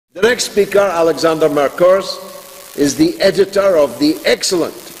The next speaker, Alexander Mercouris, is the editor of the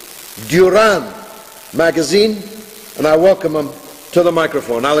excellent Duran magazine, and I welcome him to the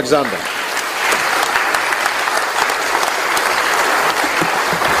microphone. Alexander.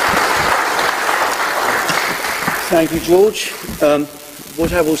 Thank you, George.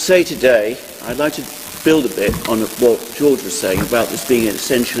 What I will say today, I'd like to build a bit on what George was saying about this being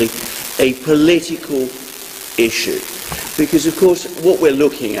essentially a political issue. Because, of course, what we're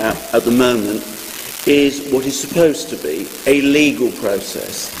looking at the moment is what is supposed to be a legal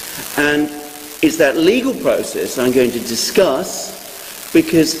process. And it's that legal process I'm going to discuss,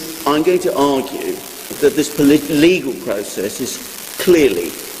 because I'm going to argue that this legal process is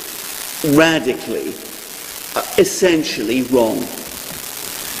clearly, radically, essentially wrong.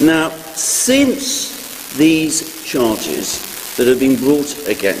 Now, since these charges that have been brought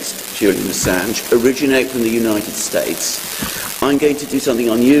against Julian Assange originate from the United States, I'm going to do something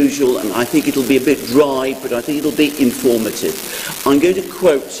unusual, and I think it'll be a bit dry, but I think it'll be informative. I'm going to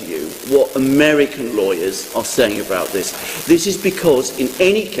quote to you what American lawyers are saying about this. This is because in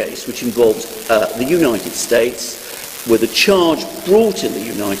any case which involves the United States, with a charge brought in the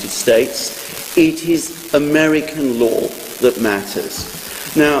United States, it is American law that matters.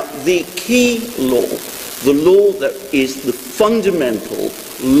 Now, the key law, the law that is the fundamental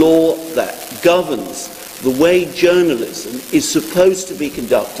law that governs the way journalism is supposed to be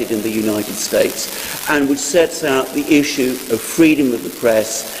conducted in the United States, and which sets out the issue of freedom of the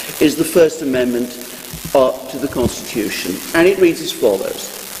press, is the First Amendment to the Constitution. And it reads as follows: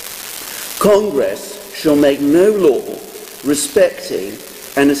 Congress shall make no law respecting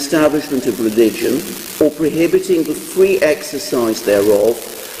an establishment of religion, or prohibiting the free exercise thereof,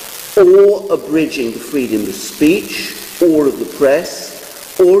 or abridging the freedom of speech, or of the press,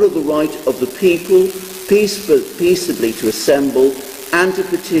 or of the right of the people peaceably to assemble and to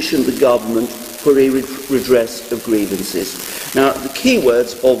petition the government for a redress of grievances. Now, the key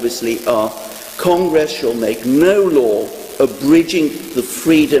words obviously are: Congress shall make no law abridging the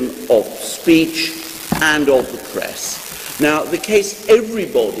freedom of speech and of the press. Now, the case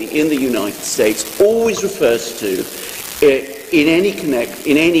everybody in the United States always refers to in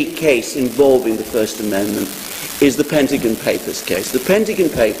any case involving the First Amendment is the Pentagon Papers case. The Pentagon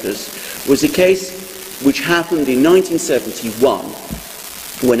Papers was a case which happened in 1971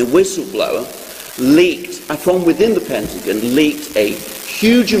 when a whistleblower leaked, from within the Pentagon, leaked a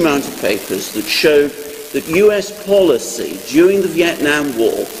huge amount of papers that showed that US policy during the Vietnam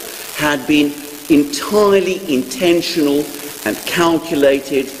War had been entirely intentional and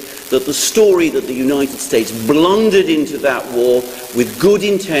calculated, that the story that the United States blundered into that war with good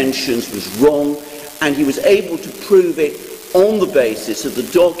intentions was wrong, and he was able to prove it on the basis of the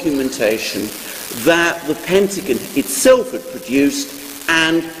documentation that the Pentagon itself had produced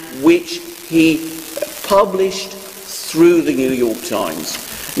and which he published through the New York Times.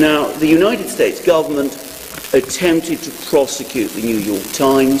 Now, the United States government attempted to prosecute the New York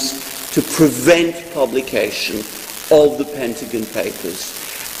Times to prevent publication of the Pentagon Papers.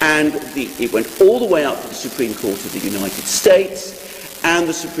 And it went all the way up to the Supreme Court of the United States, and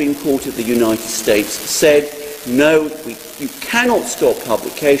the Supreme Court of the United States said, no, you cannot stop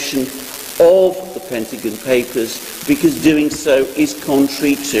publication of the Pentagon Papers, because doing so is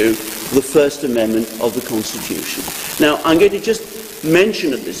contrary to the First Amendment of the Constitution. Now, I'm going to just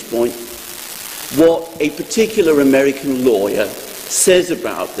mention at this point what a particular American lawyer says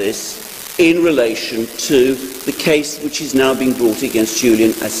about this in relation to the case which is now being brought against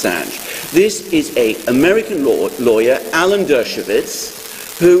Julian Assange. This is an American lawyer, Alan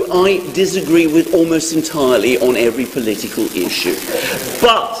Dershowitz, who I disagree with almost entirely on every political issue.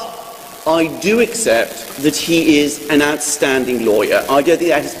 But I do accept that he is an outstanding lawyer. I don't think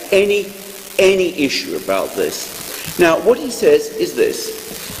that has any issue about this. Now, what he says is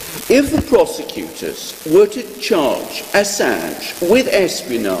this: if the prosecutors were to charge Assange with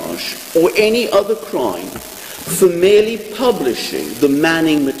espionage or any other crime for merely publishing the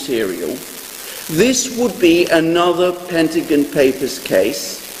Manning material, this would be another Pentagon Papers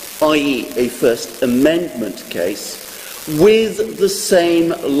case, i.e. a First Amendment case, with the same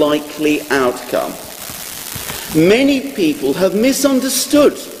likely outcome. Many people have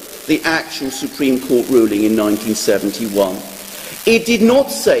misunderstood the actual Supreme Court ruling in 1971. It did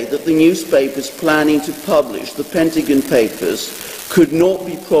not say that the newspapers planning to publish the Pentagon Papers could not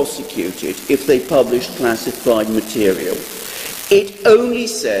be prosecuted if they published classified material. It only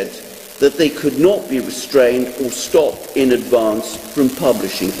said that they could not be restrained or stopped in advance from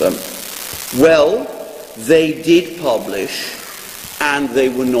publishing them. Well, they did publish, and they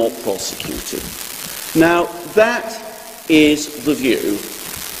were not prosecuted. Now, that is the view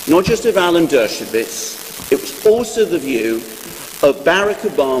not just of Alan Dershowitz, it was also the view of Barack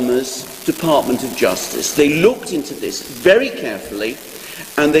Obama's Department of Justice. They looked into this very carefully,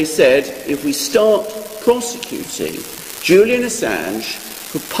 and they said, if we start prosecuting Julian Assange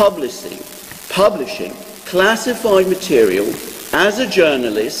for publishing classified material as a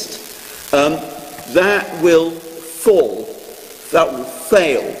journalist, that will fail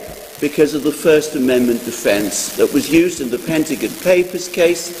because of the First Amendment defense that was used in the Pentagon Papers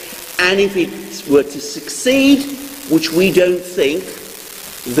case, and if it were to succeed, which we don't think,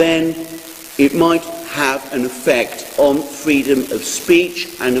 then it might have an effect on freedom of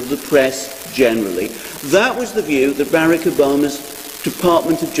speech and of the press generally. That was the view that Barack Obama's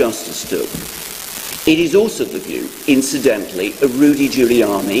Department of Justice took. It is also the view, incidentally, of Rudy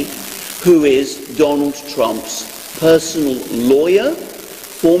Giuliani, who is Donald Trump's personal lawyer,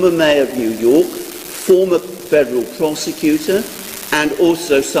 former mayor of New York, former federal prosecutor, and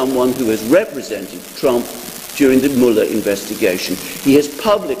also someone who has represented Trump during the Mueller investigation. He has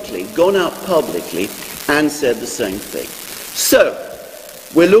gone out publicly and said the same thing. So,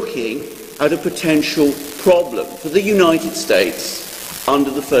 we're looking at a potential problem for the United States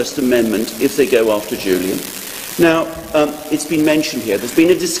under the First Amendment if they go after Julian. Now, it's been mentioned here, there's been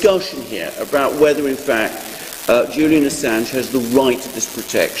a discussion here about whether, in fact, Julian Assange has the right to this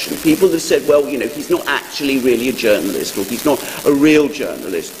protection. People have said, well, you know, he's not actually really a journalist, or he's not a real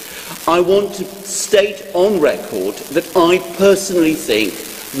journalist. I want to state on record that I personally think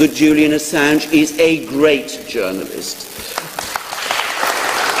that Julian Assange is a great journalist.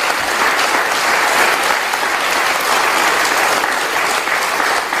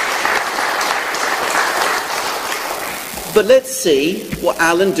 But let's see what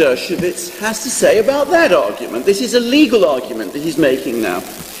Alan Dershowitz has to say about that argument. This is a legal argument that he's making now.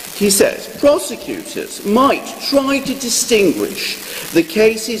 He says, prosecutors might try to distinguish the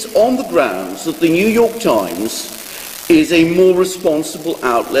cases on the grounds that the New York Times is a more responsible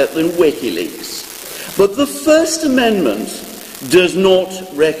outlet than Wikileaks. But the First Amendment does not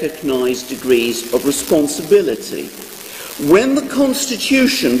recognize degrees of responsibility. When the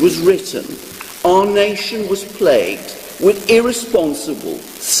Constitution was written, our nation was plagued with irresponsible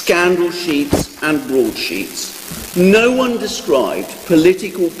scandal sheets and broadsheets. No one described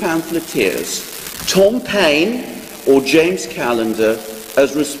political pamphleteers, Tom Paine or James Callender,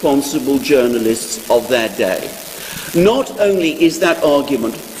 as responsible journalists of their day. Not only is that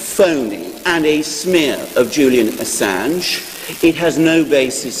argument phony and a smear of Julian Assange, it has no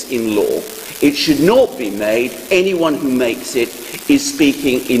basis in law. It should not be made. Anyone who makes it is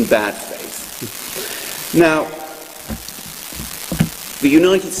speaking in bad faith. Now, the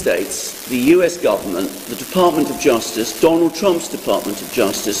United States, the US government, the Department of Justice, Donald Trump's Department of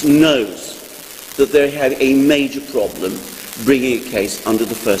Justice, knows that they have a major problem bringing a case under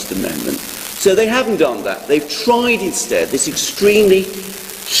the First Amendment. So they haven't done that. They've tried instead this extremely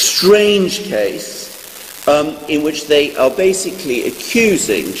strange case in which they are basically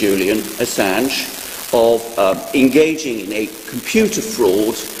accusing Julian Assange of engaging in a computer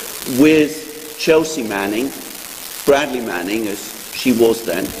fraud with Chelsea Manning, Bradley Manning, as she was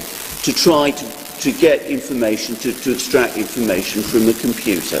then, to try to get information, to extract information from the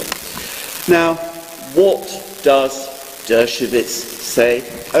computer. Now, what does Dershowitz say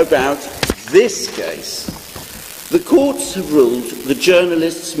about this case? The courts have ruled that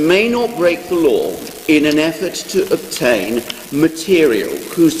journalists may not break the law in an effort to obtain material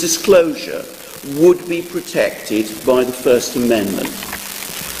whose disclosure would be protected by the First Amendment.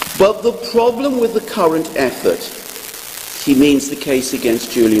 But the problem with the current effort, he means the case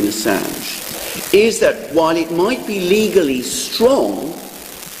against Julian Assange, is that while it might be legally strong,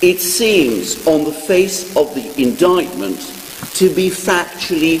 it seems on the face of the indictment to be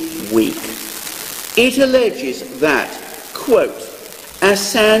factually weak. It alleges that, quote,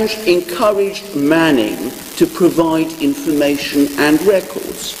 Assange encouraged Manning to provide information and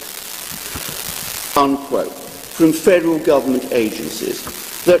records, unquote, from federal government agencies,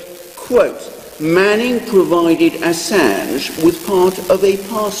 that, quote, Manning provided Assange with part of a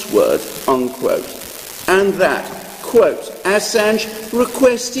password, unquote, and that, quote, Assange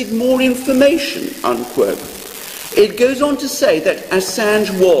requested more information, unquote. It goes on to say that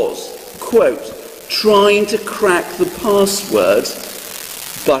Assange was, quote, trying to crack the password,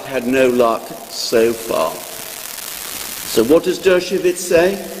 but had no luck so far. So what does Dershowitz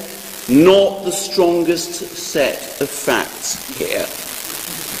say? Not the strongest set of facts here.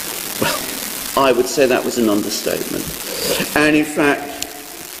 Well, I would say that was an understatement. And in fact,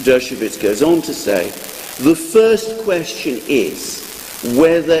 Dershowitz goes on to say, the first question is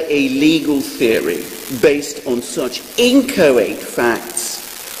whether a legal theory based on such inchoate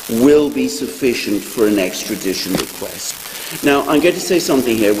facts will be sufficient for an extradition request. Now, I'm going to say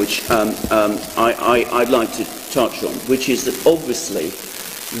something here which I'd like to touch on, which is that obviously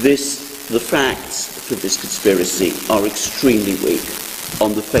the facts for this conspiracy are extremely weak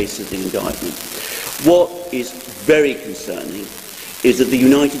on the face of the indictment. What is very concerning is that the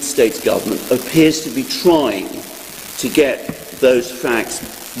United States government appears to be trying to get those facts,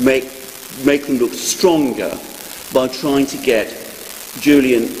 make them look stronger by trying to get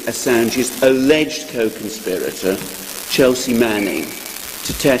Julian Assange's alleged co-conspirator, Chelsea Manning,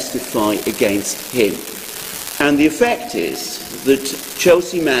 to testify against him. And the effect is that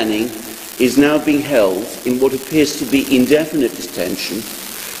Chelsea Manning is now being held in what appears to be indefinite detention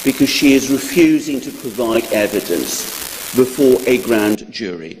because she is refusing to provide evidence before a grand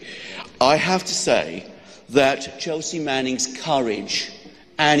jury. I have to say that Chelsea Manning's courage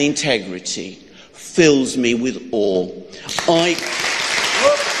and integrity fills me with awe.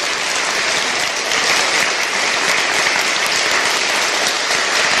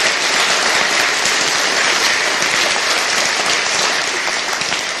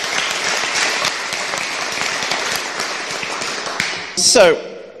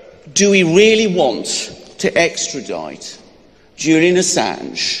 So, do we really want to extradite Julian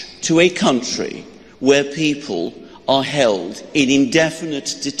Assange to a country where people are held in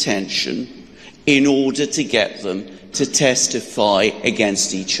indefinite detention in order to get them to testify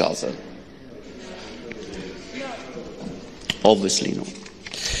against each other? Obviously not.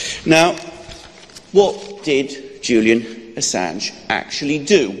 Now, what did Julian Assange actually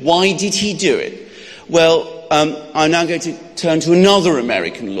do? Why did he do it? Well, I'm now going to turn to another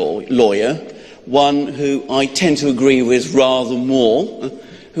American lawyer, one who I tend to agree with rather more,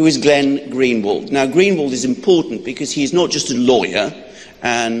 who is Glenn Greenwald. Now, Greenwald is important because he is not just a lawyer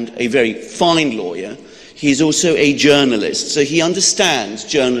and a very fine lawyer, he is also a journalist. So he understands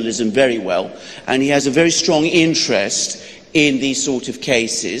journalism very well, and he has a very strong interest in these sort of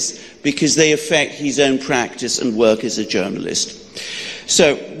cases because they affect his own practice and work as a journalist.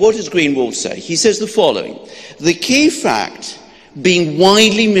 So, what does Greenwald say? He says the following: the key fact being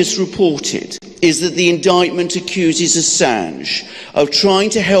widely misreported is that the indictment accuses Assange of trying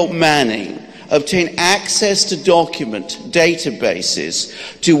to help Manning obtain access to document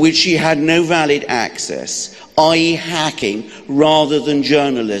databases to which she had no valid access, i.e. hacking rather than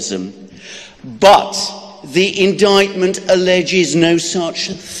journalism. But the indictment alleges no such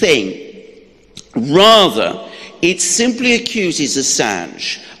thing. Rather, it simply accuses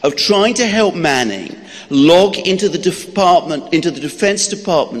Assange of trying to help Manning log into the Defense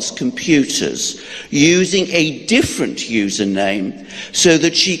Department's computers using a different username so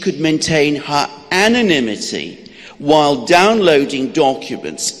that she could maintain her anonymity while downloading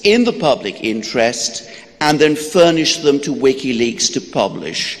documents in the public interest and then furnish them to Wikileaks to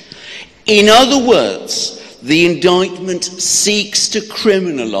publish. In other words, the indictment seeks to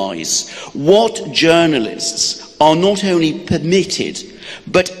criminalize what journalists are not only permitted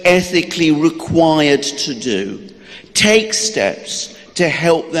but ethically required to do: take steps to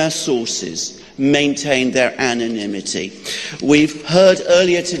help their sources maintain their anonymity. We've heard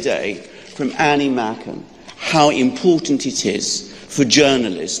earlier today from Annie Macken how important it is for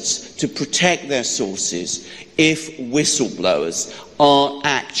journalists to protect their sources if whistleblowers are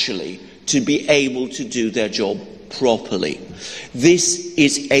actually to be able to do their job properly. This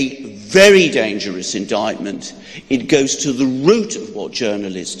is a very dangerous indictment. It goes to the root of what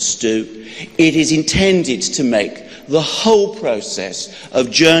journalists do. It is intended to make the whole process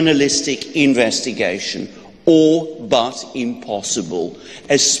of journalistic investigation all but impossible,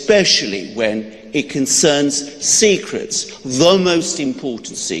 especially when it concerns secrets, the most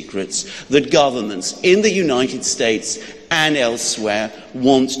important secrets that governments in the United States and elsewhere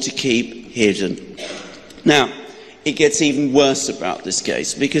want to keep hidden. Now, it gets even worse about this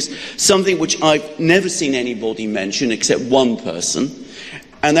case, because something which I've never seen anybody mention except one person,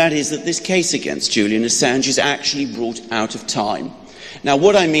 and that is that this case against Julian Assange is actually brought out of time. Now,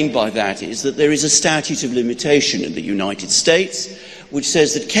 what I mean by that is that there is a statute of limitation in the United States which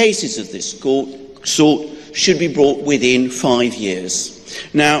says that cases of this sort should be brought within 5 years.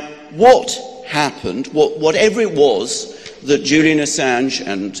 Now, what happened, whatever it was that Julian Assange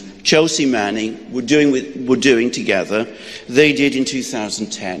and Chelsea Manning were doing together, they did in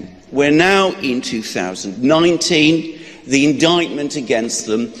 2010. We're now in 2019. The indictment against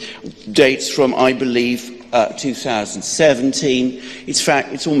them dates from, I believe, 2017.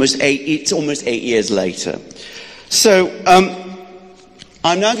 It's almost 8 years later. So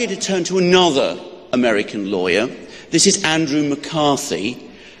I'm now going to turn to another American lawyer. This is Andrew McCarthy,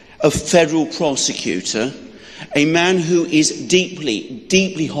 a federal prosecutor, a man who is deeply,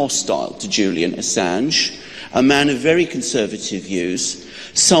 deeply hostile to Julian Assange, a man of very conservative views,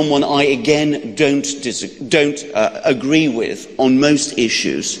 someone I again don't agree with on most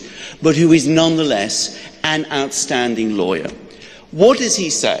issues, but who is nonetheless an outstanding lawyer. What does he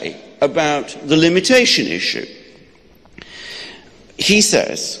say about the limitation issue? He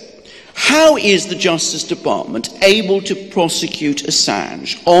says, how is the Justice Department able to prosecute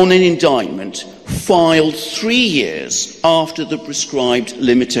Assange on an indictment filed 3 years after the prescribed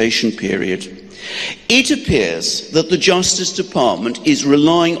limitation period? It appears that the Justice Department is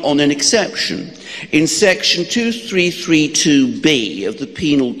relying on an exception in section 2332B of the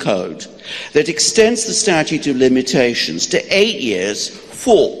Penal Code that extends the statute of limitations to 8 years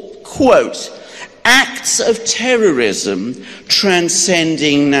for, quote, acts of terrorism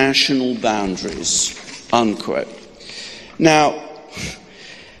transcending national boundaries, unquote. Now,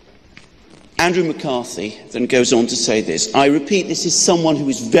 Andrew McCarthy then goes on to say this. I repeat, this is someone who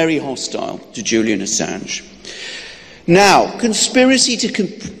is very hostile to Julian Assange. Now, conspiracy to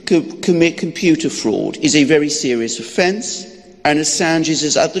commit computer fraud is a very serious offence, and Assange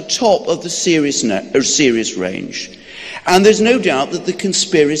is at the top of the serious range. And there's no doubt that the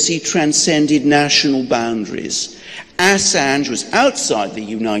conspiracy transcended national boundaries. Assange was outside the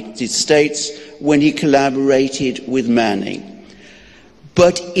United States when he collaborated with Manning.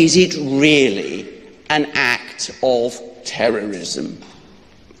 But is it really an act of terrorism?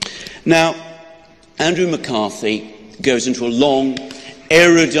 Now, Andrew McCarthy goes into a long,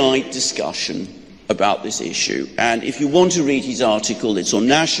 erudite discussion about this issue. And if you want to read his article, it's on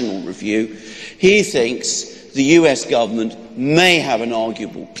National Review. He thinks the US government may have an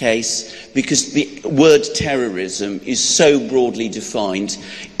arguable case because the word terrorism is so broadly defined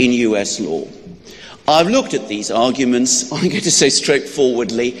in US law. I've looked at these arguments. I'm going to say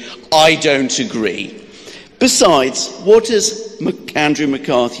straightforwardly, I don't agree. Besides, what does Andrew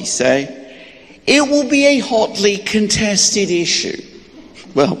McCarthy say? It will be a hotly contested issue.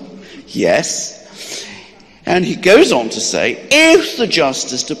 Well, yes. And he goes on to say, if the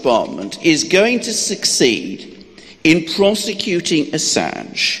Justice Department is going to succeed in prosecuting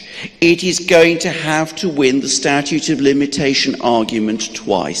Assange, it is going to have to win the statute of limitation argument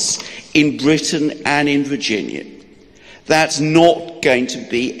twice, in Britain and in Virginia. That's not going to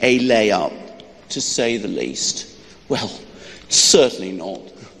be a layup, to say the least. Well, certainly not.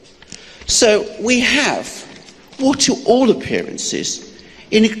 So we have, what to all appearances,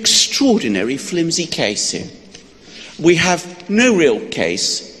 an extraordinary flimsy case here. We have no real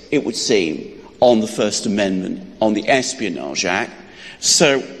case, it would seem, on the First Amendment, on the Espionage Act,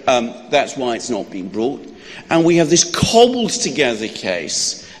 so that's why it's not being brought. And we have this cobbled together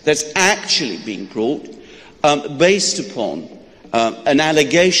case that's actually being brought based upon an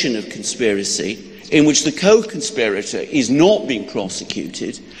allegation of conspiracy in which the co-conspirator is not being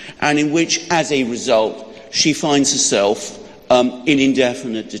prosecuted and in which, as a result, she finds herself in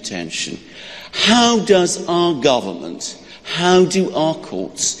indefinite detention. How does our government, how do our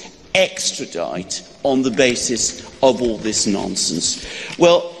courts extradite on the basis of all this nonsense?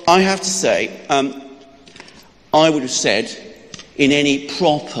 Well, I have to say, I would have said in any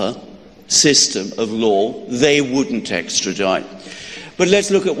proper system of law, they wouldn't extradite. But let's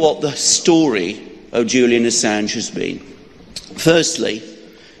look at what the story of Julian Assange has been. Firstly,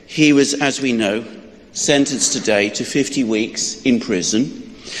 he was, as we know, sentenced today to 50 weeks in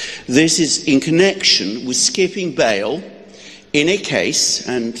prison. This is in connection with skipping bail in a case,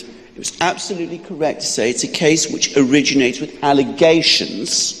 and it was absolutely correct to say it's a case which originates with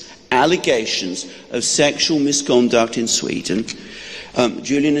allegations of sexual misconduct in Sweden.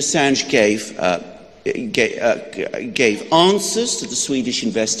 Julian Assange gave answers to the Swedish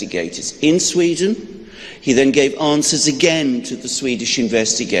investigators in Sweden. He then gave answers again to the Swedish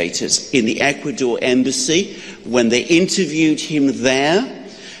investigators in the Ecuador embassy when they interviewed him there.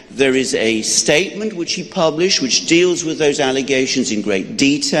 There is a statement which he published which deals with those allegations in great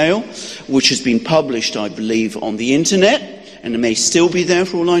detail, which has been published, I believe, on the internet, and it may still be there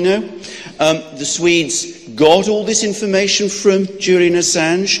for all I know. The Swedes got all this information from Julian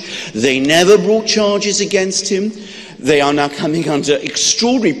Assange. They never brought charges against him. They are now coming under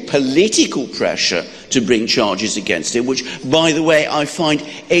extraordinary political pressure to bring charges against him, which, by the way, I find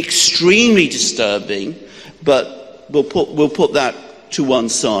extremely disturbing, but we'll put that to one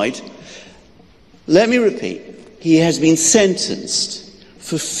side. Let me repeat, he has been sentenced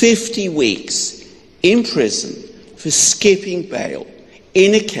for 50 weeks in prison for skipping bail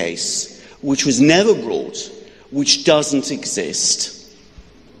in a case which was never brought, which doesn't exist.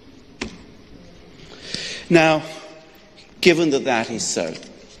 Now, given that that is so,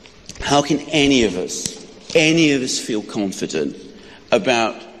 how can any of us any of us feel confident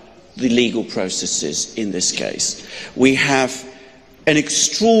about the legal processes in this case. We have an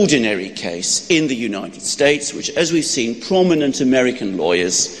extraordinary case in the United States, which, as we've seen, prominent American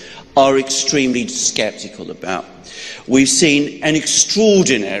lawyers are extremely sceptical about. We've seen an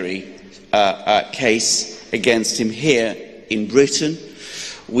extraordinary case against him here in Britain.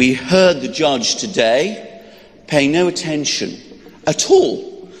 We heard the judge today paying no attention at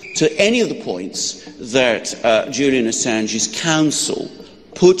all to any of the points that Julian Assange's counsel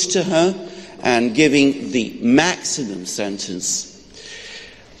put to her and giving the maximum sentence.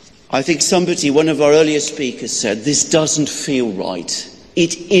 I think one of our earlier speakers said, this doesn't feel right.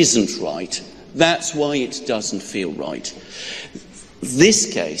 It isn't right. That's why it doesn't feel right.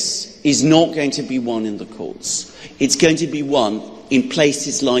 This case is not going to be won in the courts. It's going to be won in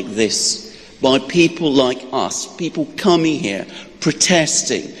places like this, by people like us, people coming here,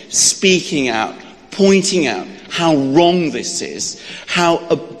 protesting, speaking out, pointing out how wrong this is, how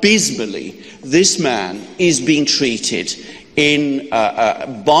abysmally this man is being treated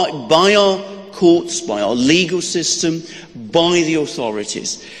by our courts, by our legal system, by the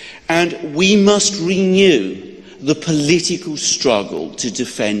authorities. And we must renew the political struggle to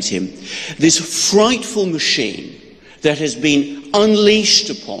defend him. This frightful machine that has been unleashed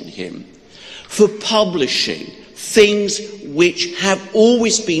upon him for publishing things which have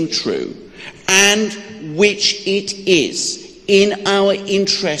always been true and which it is in our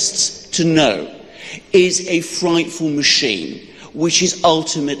interests to know is a frightful machine which is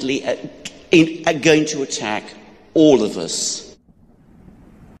ultimately going to attack all of us.